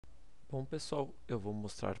Bom, pessoal, eu vou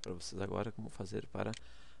mostrar para vocês agora como fazer para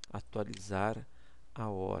atualizar a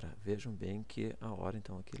hora. Vejam bem que a hora,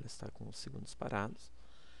 então, aqui ela está com os segundos parados.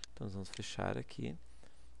 Então, nós vamos fechar aqui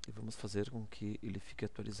e vamos fazer com que ele fique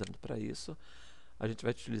atualizando. Para isso, a gente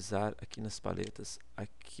vai utilizar aqui nas paletas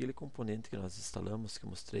aquele componente que nós instalamos, que eu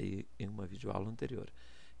mostrei em uma videoaula anterior,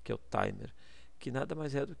 que é o timer, que nada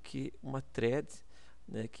mais é do que uma thread,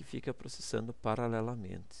 né, que fica processando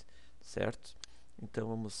paralelamente, certo? Então,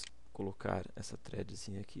 vamos colocar essa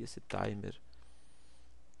threadzinha aqui, esse timer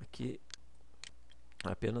aqui.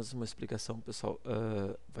 Apenas uma explicação, pessoal,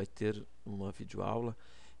 vai ter uma videoaula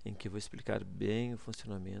em que eu vou explicar bem o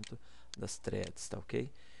funcionamento das threads, tá ok?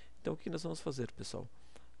 Então o que nós vamos fazer, pessoal?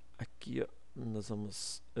 Aqui ó, nós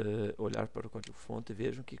vamos olhar para o código-fonte e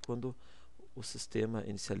vejam que quando o sistema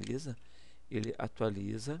inicializa, ele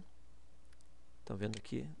atualiza. Estão vendo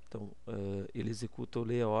aqui? Então ele executa o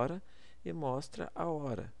lê hora e mostra a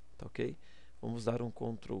hora, tá ok? Vamos dar um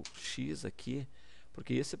Ctrl X aqui,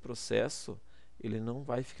 porque esse processo ele não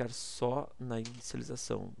vai ficar só na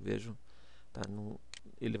inicialização, vejam, tá?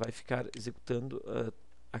 Ele vai ficar executando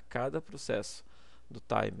a cada processo do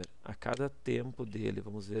timer, a cada tempo dele.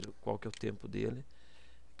 Vamos ver qual que é o tempo dele,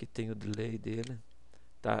 que tem o delay dele,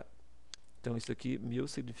 tá? Então isso aqui, 1000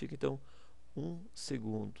 significa então 1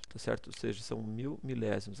 segundo, tá certo? Ou seja, são 1000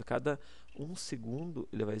 milésimos. A cada 1 segundo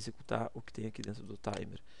ele vai executar o que tem aqui dentro do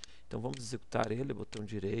timer. Então vamos executar ele, botão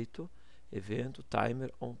direito, evento,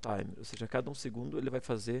 timer, on timer. Ou seja, a cada 1 segundo ele vai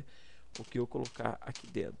fazer o que eu colocar aqui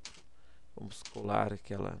dentro. Vamos colar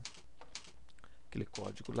aquele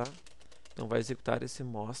código lá. Então vai executar esse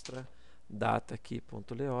mostra data aqui,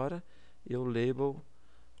 ponto lê hora, e o label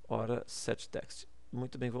hora set text.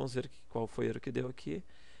 Muito bem, vamos ver qual foi o erro que deu aqui.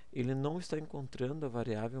 Ele não está encontrando a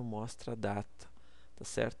variável mostra data, tá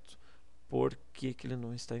certo? Por que que ele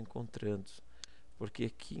não está encontrando? Porque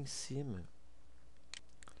aqui em cima,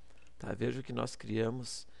 tá? Veja que nós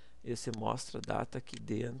criamos esse mostra data aqui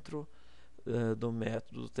dentro do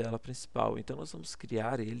método do tela principal. Então nós vamos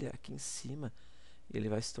criar ele aqui em cima. Ele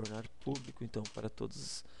vai se tornar público então para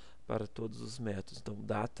todos os métodos. Então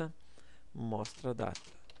data mostra data.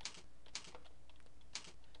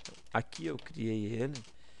 Aqui eu criei ele.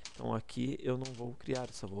 Então aqui eu não vou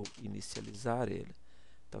criar, só vou inicializar ele,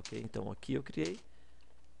 tá ok? Então aqui eu criei,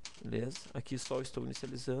 beleza? Aqui só estou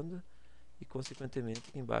inicializando e consequentemente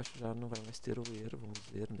aqui embaixo já não vai mais ter o erro. Vamos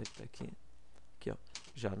ver onde é que está aqui. Aqui ó,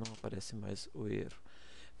 já não aparece mais o erro.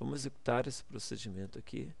 Vamos executar esse procedimento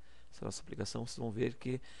aqui, essa nossa aplicação. Vocês vão ver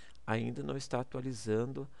que ainda não está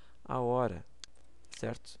atualizando a hora,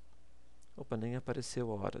 certo? Opa, nem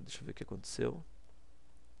apareceu a hora, deixa eu ver o que aconteceu.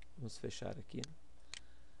 Vamos fechar aqui.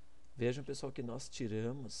 Vejam, pessoal, que nós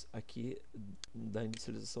tiramos aqui da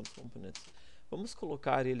inicialização dos componentes. Vamos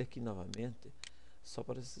colocar ele aqui novamente, só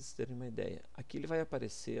para vocês terem uma ideia. Aqui ele vai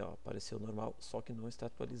aparecer, ó, apareceu normal, só que não está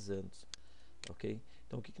atualizando, ok?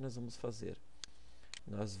 Então o que que nós vamos fazer?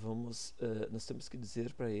 Nós temos que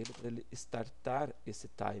dizer para ele startar esse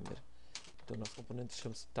timer. Então nosso componente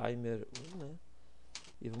chama-se timer 1, né?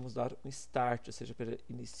 E vamos dar um start, ou seja, para ele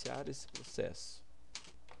iniciar esse processo,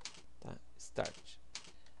 tá? Start.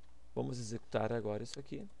 Vamos executar agora isso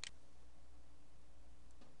aqui.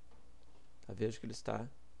 Tá? Veja que ele está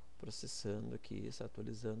processando aqui, está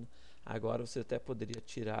atualizando. Agora você até poderia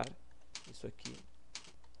tirar isso aqui.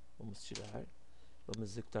 Vamos tirar.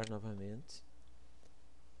 Vamos executar novamente.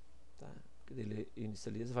 Tá? Ele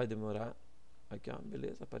inicializa, vai demorar. Aqui, ó,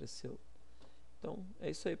 beleza, apareceu. Então é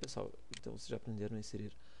isso aí, pessoal. Então vocês já aprenderam a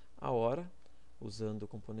inserir a hora usando o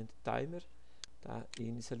componente timer, tá? E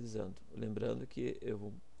inicializando. Lembrando que eu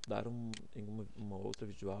vou dar em uma outra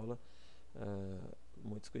videoaula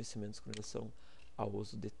muitos conhecimentos com relação ao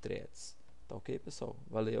uso de threads. Tá ok, pessoal?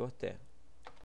 Valeu, até!